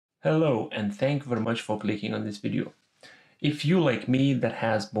Hello, and thank you very much for clicking on this video. If you, like me, that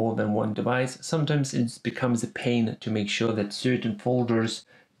has more than one device, sometimes it becomes a pain to make sure that certain folders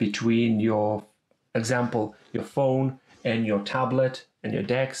between your your phone and your tablet and your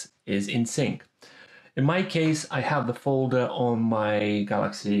DeX is in sync. In my case, I have the folder on my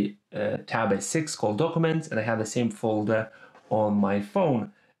Galaxy Tab S6 called Documents, and I have the same folder on my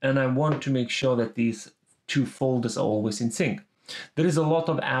phone. And I want to make sure that these two folders are always in sync. There is a lot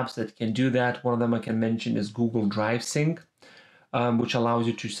of apps that can do that. One of them I can mention is Google Drive Sync, which allows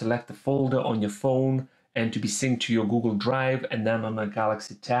you to select the folder on your phone and to be synced to your Google Drive. And then on a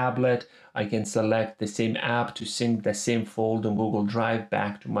Galaxy tablet, I can select the same app to sync the same folder on Google Drive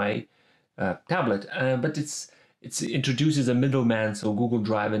back to my tablet. But it introduces a middleman, so Google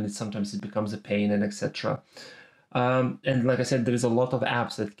Drive, and sometimes it becomes a pain and etc. And like I said, there is a lot of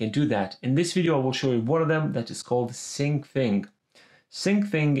apps that can do that. In this video, I will show you one of them that is called SyncThing.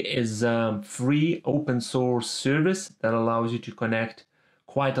 SyncThing is a free open source service that allows you to connect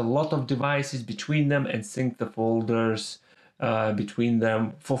quite a lot of devices between them and sync the folders between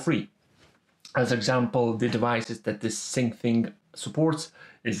them for free. As example, the devices that this SyncThing supports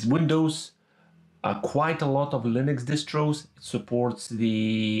is Windows, quite a lot of Linux distros. It supports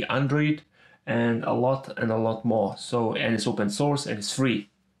the Android and a lot more. So, and it's open source and it's free.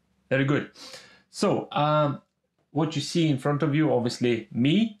 Very good. So, what you see in front of you, obviously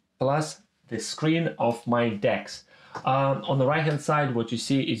me plus the screen of my DeX. On the right hand side, what you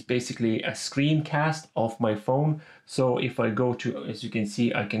see is basically a screencast of my phone. So if I go to, as you can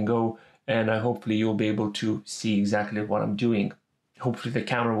see, I can go and hopefully you'll be able to see exactly what I'm doing. Hopefully the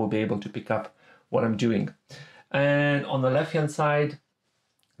camera will be able to pick up what I'm doing. And on the left hand side,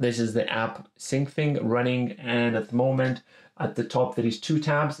 this is the app SyncThing running, and at the moment at the top there is two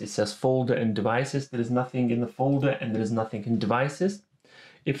tabs. It says folder and devices. There is nothing in the folder and there is nothing in devices.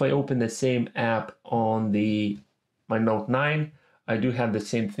 If I open the same app on my Note 9, I do have the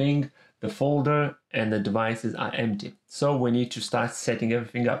same thing. The folder and the devices are empty. So we need to start setting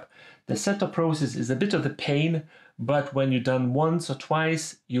everything up. The setup process is a bit of a pain, but when you're done once or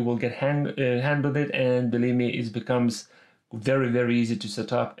twice, you will get hand with it, and believe me, it becomes very easy to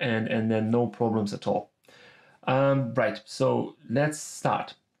set up and then no problems at all. Right, so let's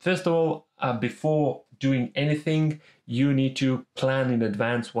start. First of all, before doing anything, you need to plan in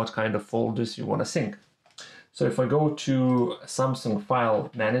advance what kind of folders you want to sync. So if I go to Samsung File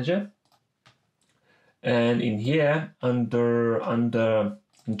Manager, and in here under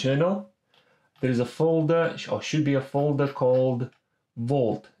internal, there is a folder, or should be a folder called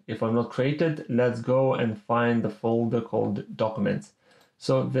Vault. If I'm not created, let's go and find the folder called Documents.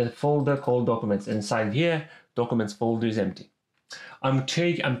 So the folder called Documents, inside here, Documents folder is empty. I'm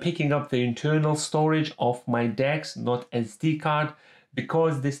picking up the internal storage of my DeX, not SD card,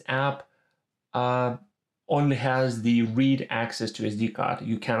 because this app only has the read access to SD card.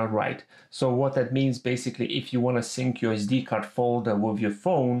 You cannot write. So what that means, basically, if you want to sync your SD card folder with your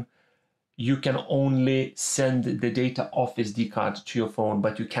phone, you can only send the data off SD card to your phone,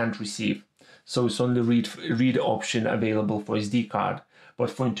 but you can't receive. So it's only read option available for SD card. But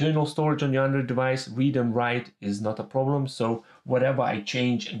for internal storage on your Android device, read and write is not a problem. So whatever I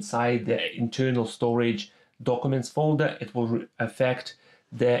change inside the internal storage documents folder, it will affect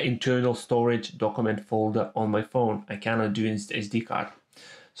the internal storage document folder on my phone. I cannot do SD card.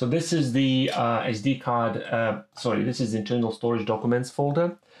 So this is the SD card, this is the internal storage documents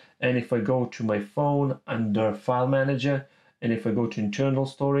folder. And if I go to my phone under File Manager, and if I go to internal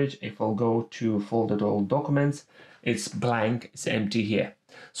storage, if I'll go to folder called Documents, it's blank, it's empty here.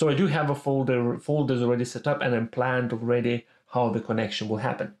 So I do have a folders already set up, and I'm planned already how the connection will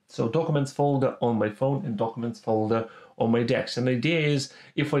happen. So Documents folder on my phone and Documents folder on my DeX. And the idea is,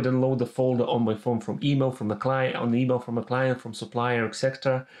 if I download the folder on my phone from email from the client, from a client, from supplier,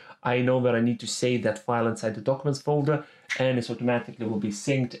 etc., I know that I need to save that file inside the Documents folder, and it automatically will be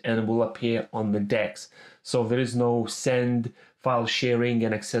synced and will appear on the DeX. So there is no send, file sharing,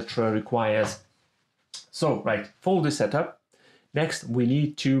 and etc. requires. So, right, folder setup. Next, we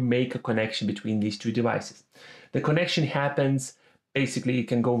need to make a connection between these two devices. The connection happens, basically it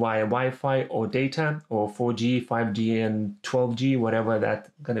can go via Wi-Fi or data, or 4G, 5G, and 12G, whatever that's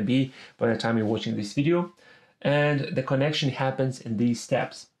gonna be by the time you're watching this video. And the connection happens in these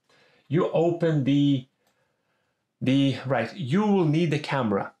steps. You open you will need the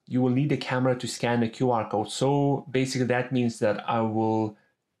camera. You will need the camera to scan the QR code. So basically that means that I will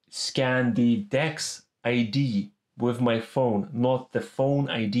scan the DeX ID with my phone, not the phone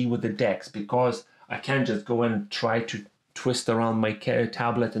ID with the DeX, because I can't just go and try to twist around my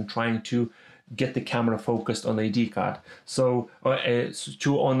tablet and trying to get the camera focused on the ID card. So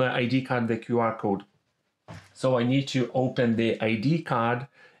on the ID card, the QR code. So I need to open the ID card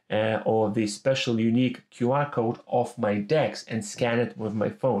or the special unique QR code of my DeX and scan it with my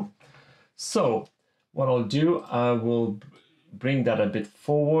phone. So what I'll do, I will bring that a bit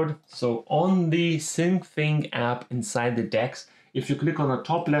forward. So on the SyncThing app inside the DeX, if you click on the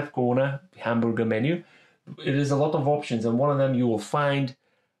top left corner, hamburger menu, it is a lot of options, and one of them you will find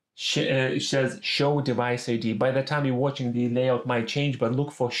it says show device ID. By the time you're watching, the layout might change, but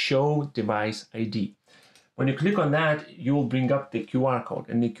look for show device ID. When you click on that, you will bring up the QR code,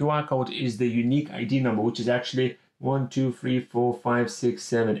 and the QR code is the unique ID number, which is actually 1, 2, 3, 4, 5, 6,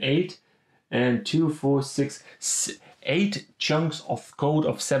 7, 8, and 2, 4, 6, 8 chunks of code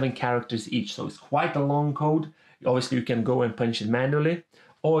of 7 characters each. So it's quite a long code. Obviously, you can go and punch it manually,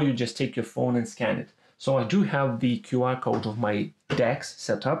 or you just take your phone and scan it. So I do have the QR code of my DeX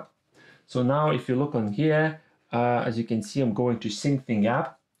set up. So now if you look on here, as you can see, I'm going to SyncThing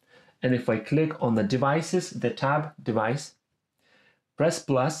app. And if I click on the devices, the tab device, press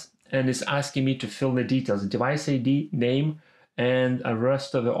plus, and it's asking me to fill the details, device ID, name, and the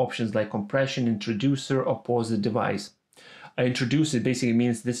rest of the options like compression, introducer, or pause the device. Introducer basically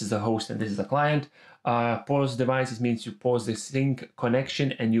means this is a host and this is a client. Pause devices means you pause the sync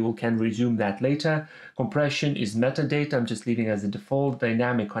connection and you can resume that later. Compression is metadata, I'm just leaving as a default.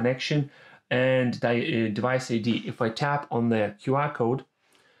 Dynamic connection and device ID. If I tap on the QR code,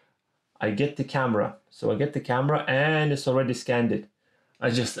 I get the camera. So I get the camera and it's already scanned it. I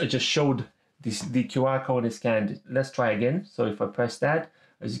just showed this, the QR code is scanned it. Let's try again. So if I press that,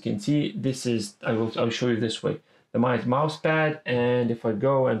 as you can see, this is, I'll show you this way. The mouse pad, and if I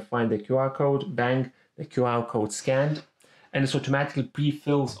go and find the QR code, bang, the QR code scanned, and it automatically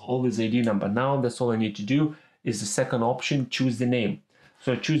pre-fills all this ID number. Now that's all I need to do is the second option, choose the name.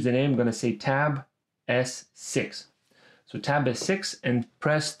 So I choose the name, I'm gonna say tab S6. So tab S6 and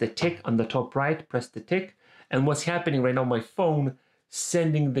press the tick on the top right, press the tick. And what's happening right now, my phone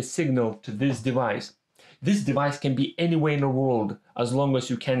sending the signal to this device. This device can be anywhere in the world as long as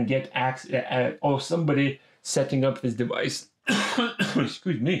you can get access or somebody setting up this device.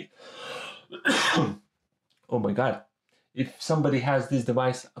 Excuse me. Oh my God. If somebody has this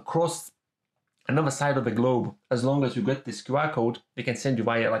device across another side of the globe, as long as you get this QR code, they can send you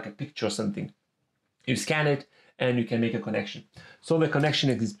via like a picture or something. You scan it and you can make a connection. So the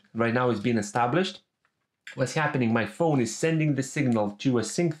connection is right now is being established. What's happening? My phone is sending the signal to a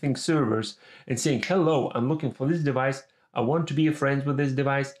SyncThing servers and saying, hello, I'm looking for this device. I want to be friends with this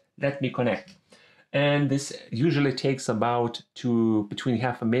device. Let me connect. And this usually takes about between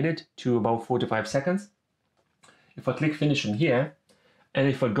half a minute to about 45 seconds. If I click finish on here, and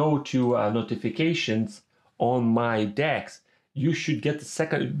if I go to notifications on my DeX, you should get the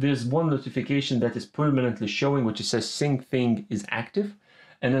second. There's one notification that is permanently showing, which says SyncThing is active,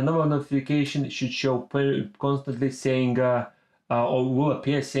 and another notification should show constantly saying, or will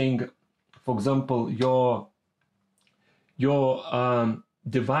appear saying, for example, your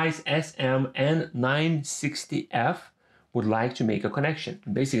device SM-N960F would like to make a connection.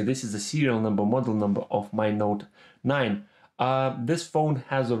 Basically, this is the serial number, model number of my Note 9. This phone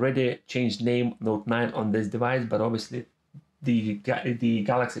has already changed name Note 9 on this device, but obviously the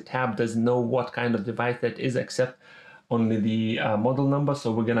Galaxy Tab doesn't know what kind of device that is except only the model number.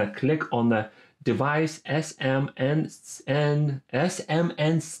 So we're gonna click on the device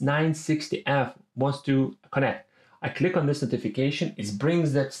SM-N960F wants to connect. I click on this notification. It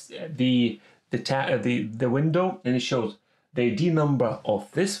brings that the window, and it shows the ID number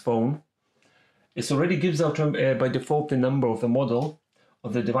of this phone. It already gives out by default the number of the model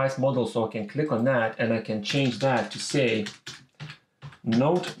of the device model, so I can click on that and I can change that to say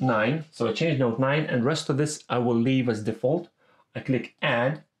Note 9. So I change Note 9, and rest of this I will leave as default. I click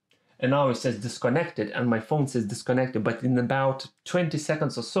add, and now it says disconnected, and my phone says disconnected, but in about 20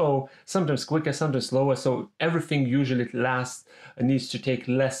 seconds or so, sometimes quicker, sometimes slower, so everything usually needs to take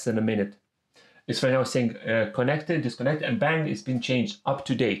less than a minute. It's right now saying connected, disconnected, and bang, it's been changed, up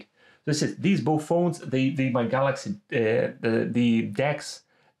to date. So this is these both phones, my Galaxy, the DeX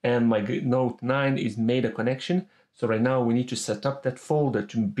and my Note 9 is made a connection. So right now we need to set up that folder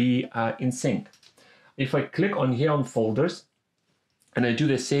to be in sync. If I click on here on folders, and I do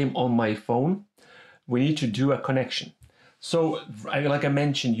the same on my phone, we need to do a connection. So like I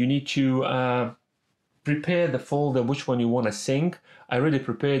mentioned, you need to prepare the folder, which one you want to sync. I already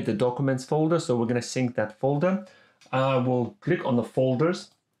prepared the documents folder, so we're going to sync that folder. We'll click on the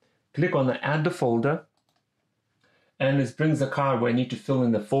folders, click on the add the folder, and this brings the card where I need to fill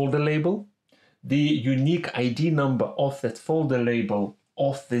in the folder label, the unique ID number of that folder label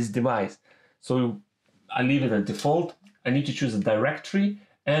of this device. So I leave it at default. I need to choose a directory,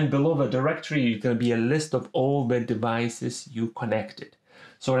 and below the directory is going to be a list of all the devices you connected.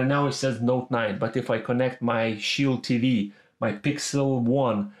 So right now it says Note 9, but if I connect my Shield TV, my Pixel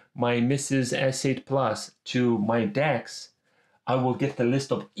 1, my Mrs. S8 Plus to my DeX, I will get the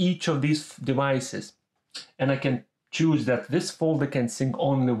list of each of these devices, and I can choose that this folder can sync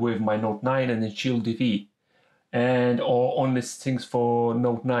only with my Note 9 and the Shield TV, and or only syncs for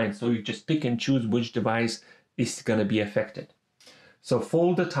Note 9. So you just pick and choose which device is going to be affected. So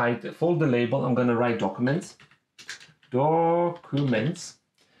folder type, folder label, I'm going to write documents. Documents.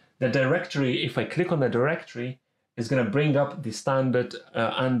 The directory, if I click on the directory, is going to bring up the standard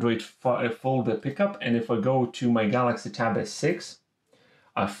Android folder pickup. And if I go to my Galaxy Tab S6,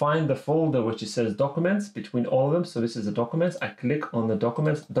 I find the folder which it says documents between all of them. So this is the documents. I click on the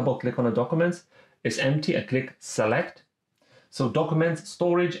documents, double click on the documents. It's empty. I click select. So documents,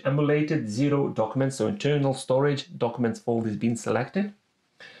 storage, emulated, 0 documents. So internal storage, documents folder is being selected.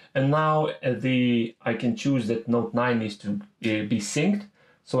 And now I can choose that Note 9 needs to be synced.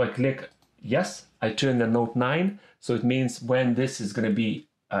 So I click yes, I turn the Note 9. So it means when this is going to be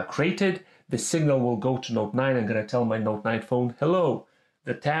created, the signal will go to Note 9. I'm going to tell my Note 9 phone, hello,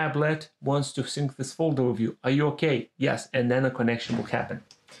 the tablet wants to sync this folder with you. Are you okay? Yes, and then a connection will happen.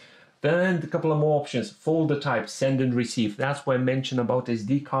 Then a couple of more options. Folder type, send and receive. That's why I mentioned about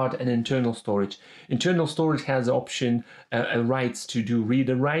SD card and internal storage. Internal storage has the option, rights to do read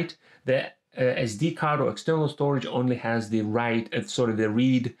and write. The SD card or external storage only has the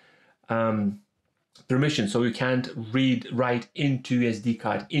read permission. So you can't write into SD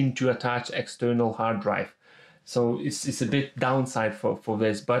card, into attached external hard drive. So it's a bit downside for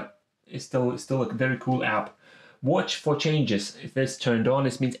this, but it's still a very cool app. Watch for changes. If this turned on,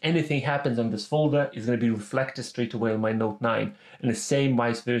 this means anything happens on this folder is going to be reflected straight away on my Note 9. And the same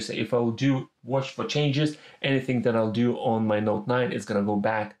vice versa. If I'll do watch for changes, anything that I'll do on my Note 9 is going to go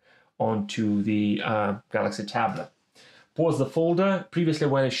back onto the Galaxy tablet. Pause the folder. Previously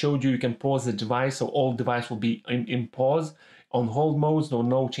when I showed you can pause the device, so all device will be in pause. On hold mode, so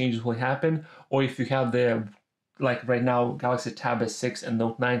no changes will happen. Or if you have the, like right now, Galaxy Tab S6 and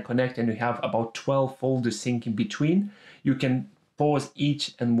Note 9 connect, and you have about 12 folders syncing between, you can pause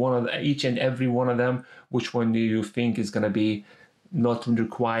each and every one of them, which one do you think is going to be not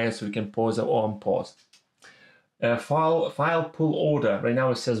required, so you can pause it or unpause. File pull order. Right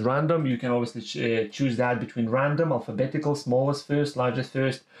now it says random. You can obviously choose that between random, alphabetical, smallest first, largest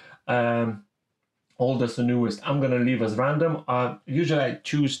first, oldest or newest. I'm going to leave as random. Usually I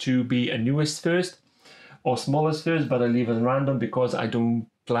choose to be a newest first or smallest first, but I leave it random because I don't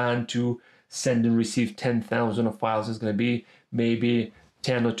plan to send and receive 10,000 of files. It's going to be maybe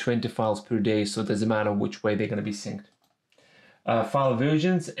 10 or 20 files per day, so it doesn't matter which way they're going to be synced. File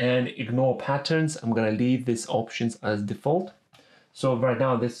versions and ignore patterns. I'm going to leave these options as default. So right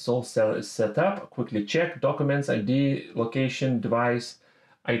now this is all set up. Quickly check documents, ID, location, device.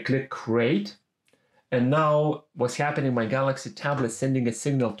 I click create. And now what's happening, my Galaxy tablet is sending a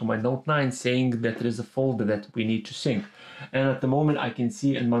signal to my Note 9 saying that there is a folder that we need to sync. And at the moment I can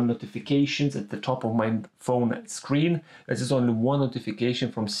see in my notifications at the top of my phone screen, there's only one notification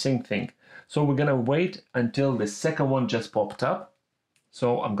from SyncThing. So we're gonna wait until the second one just popped up.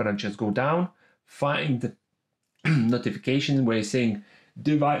 So I'm gonna just go down, find the notification where it's saying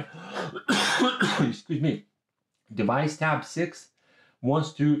device, excuse me, device tab 6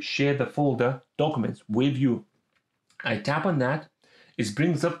 wants to share the folder documents with you. I tap on that. It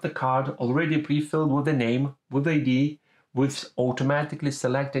brings up the card already pre-filled with the name, with ID, with automatically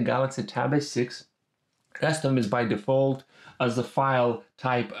selected Galaxy Tab S6. Rest of them is by default as the file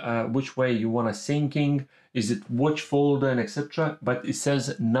type, which way you want to syncing, is it which folder and etc. But it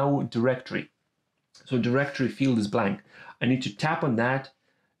says no directory. So directory field is blank. I need to tap on that.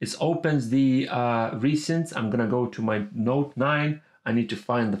 It opens the recents. I'm gonna go to my Note 9. I need to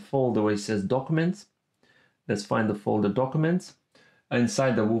find the folder where it says documents. Let's find the folder documents.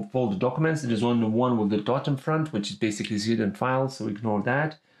 Inside the folder documents, there's only one with the dot in front, which is basically hidden files, so ignore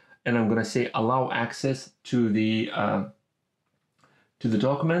that. And I'm gonna say allow access to the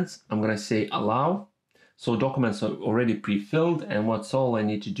documents. I'm gonna say allow. So documents are already pre-filled, and what's all I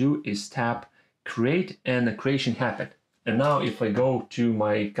need to do is tap create, and the creation happened. And now if I go to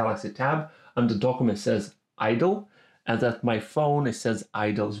my Galaxy Tab, under document says idle, and at my phone it says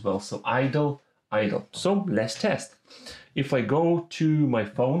idle as well. So idle, idle. So let's test. If I go to my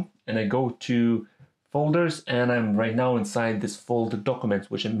phone and I go to folders, and I'm right now inside this folder documents,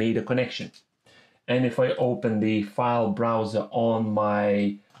 which I made a connection. And if I open the file browser on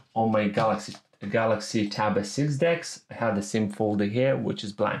my Galaxy Tab S6 DeX, I have the same folder here, which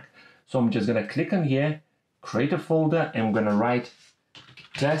is blank. So I'm just gonna click on here, create a folder, and I'm gonna write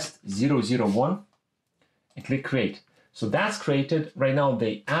test 001 and click create. So that's created. Right now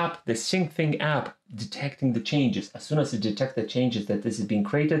the app, the SyncThing app, detecting the changes. As soon as it detects the changes that this is being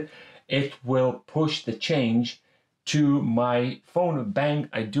created, it will push the change to my phone. Bang,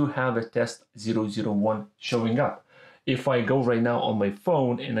 I do have a test 001 showing up. If I go right now on my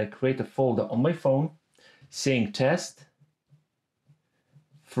phone and I create a folder on my phone saying test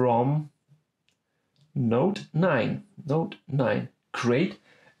from Note 9, create.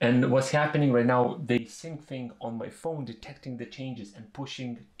 And what's happening right now, the SyncThing on my phone detecting the changes and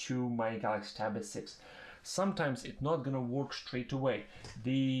pushing to my Galaxy Tab S6. Sometimes it's not gonna work straight away.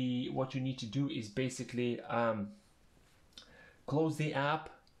 What you need to do is basically close the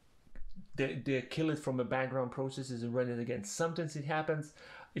app, kill it from the background processes and run it again. Sometimes it happens.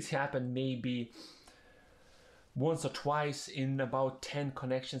 It's happened maybe once or twice in about 10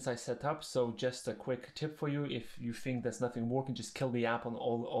 connections I set up. So just a quick tip for you: if you think there's nothing working, just kill the app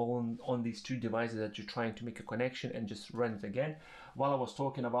on these two devices that you're trying to make a connection and just run it again. While I was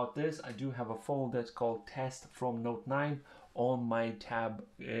talking about this, I do have a folder called test from Note 9 on my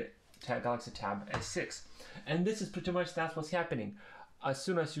Galaxy Tab S6, and this is pretty much that's what's happening. As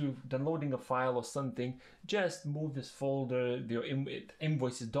soon as you're downloading a file or something, just move this folder, your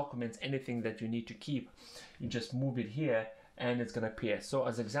invoices, documents, anything that you need to keep, you just move it here and it's gonna appear. So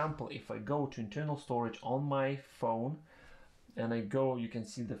as example, if I go to internal storage on my phone and I go, you can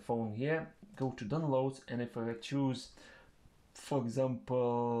see the phone here, go to downloads, and if I choose, for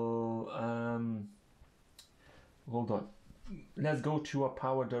example, hold on, let's go to a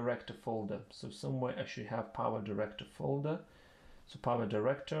Power Director folder. So somewhere I should have Power Director folder. So Power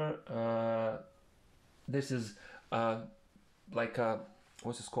Director, this is like a,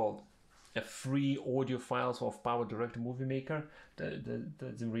 what's this called? A free audio files of Power Director Movie Maker.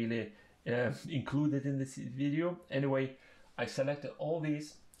 That's really included in this video. Anyway, I selected all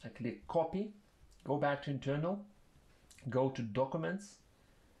these. I click copy, go back to internal, go to documents,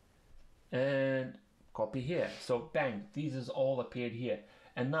 and copy here. So bang, these is all appeared here.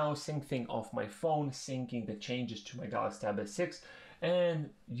 And now SyncThing off my phone, syncing the changes to my Galaxy Tab S6, and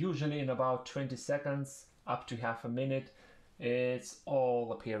usually in about 20 seconds up to half a minute, it's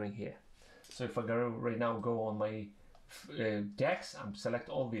all appearing here. So if I go right now, go on my DeX, I'm select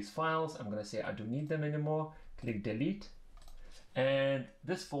all these files, I'm gonna say I don't need them anymore, click delete, and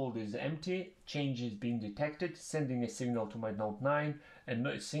this folder is empty, changes being detected, sending a signal to my Note 9, and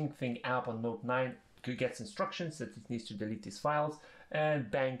SyncThing app on Note 9 gets instructions that it needs to delete these files,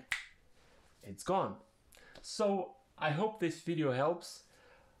 and bang, it's gone. So I hope this video helps.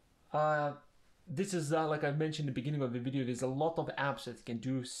 This is like I mentioned in the beginning of the video, there's a lot of apps that can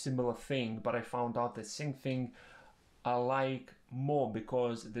do similar thing, but I found out that SyncThing I like more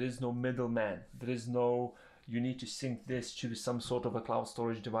because there is no middleman. There is no, you need to sync this to some sort of a cloud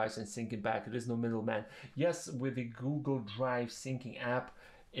storage device and sync it back. There is no middleman. Yes, with the Google Drive syncing app,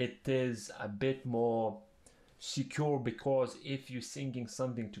 it is a bit more secure, because if you're syncing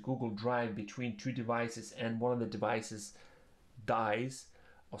something to Google Drive between two devices and one of the devices dies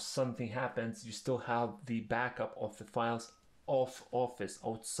or something happens, you still have the backup of the files off office,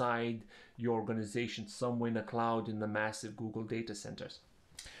 outside your organization, somewhere in the cloud in the massive Google data centers.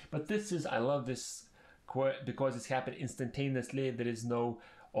 But this is, I love this because it's happened instantaneously. There is no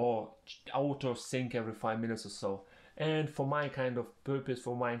auto sync every 5 minutes or so. And for my kind of purpose,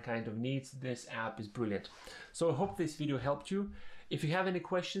 for my kind of needs, this app is brilliant. So I hope this video helped you. If you have any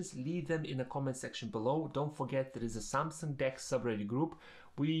questions, leave them in the comment section below. Don't forget there is a Samsung DeX subreddit group.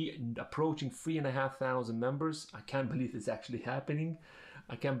 We approaching 3,500 members. I can't believe it's actually happening.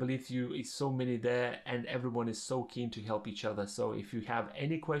 I can't believe it's so many there, and everyone is so keen to help each other. So if you have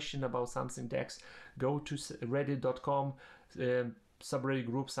any question about Samsung DeX, go to reddit.com, subreddit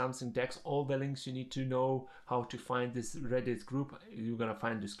group Samsung DeX. All the links you need to know how to find this Reddit group, you're gonna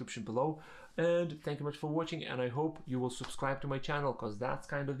find the description below. And thank you much for watching, and I hope you will subscribe to my channel, because that's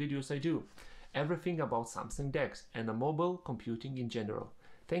kind of videos I do. Everything about Samsung DeX and mobile computing in general.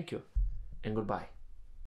 Thank you and goodbye.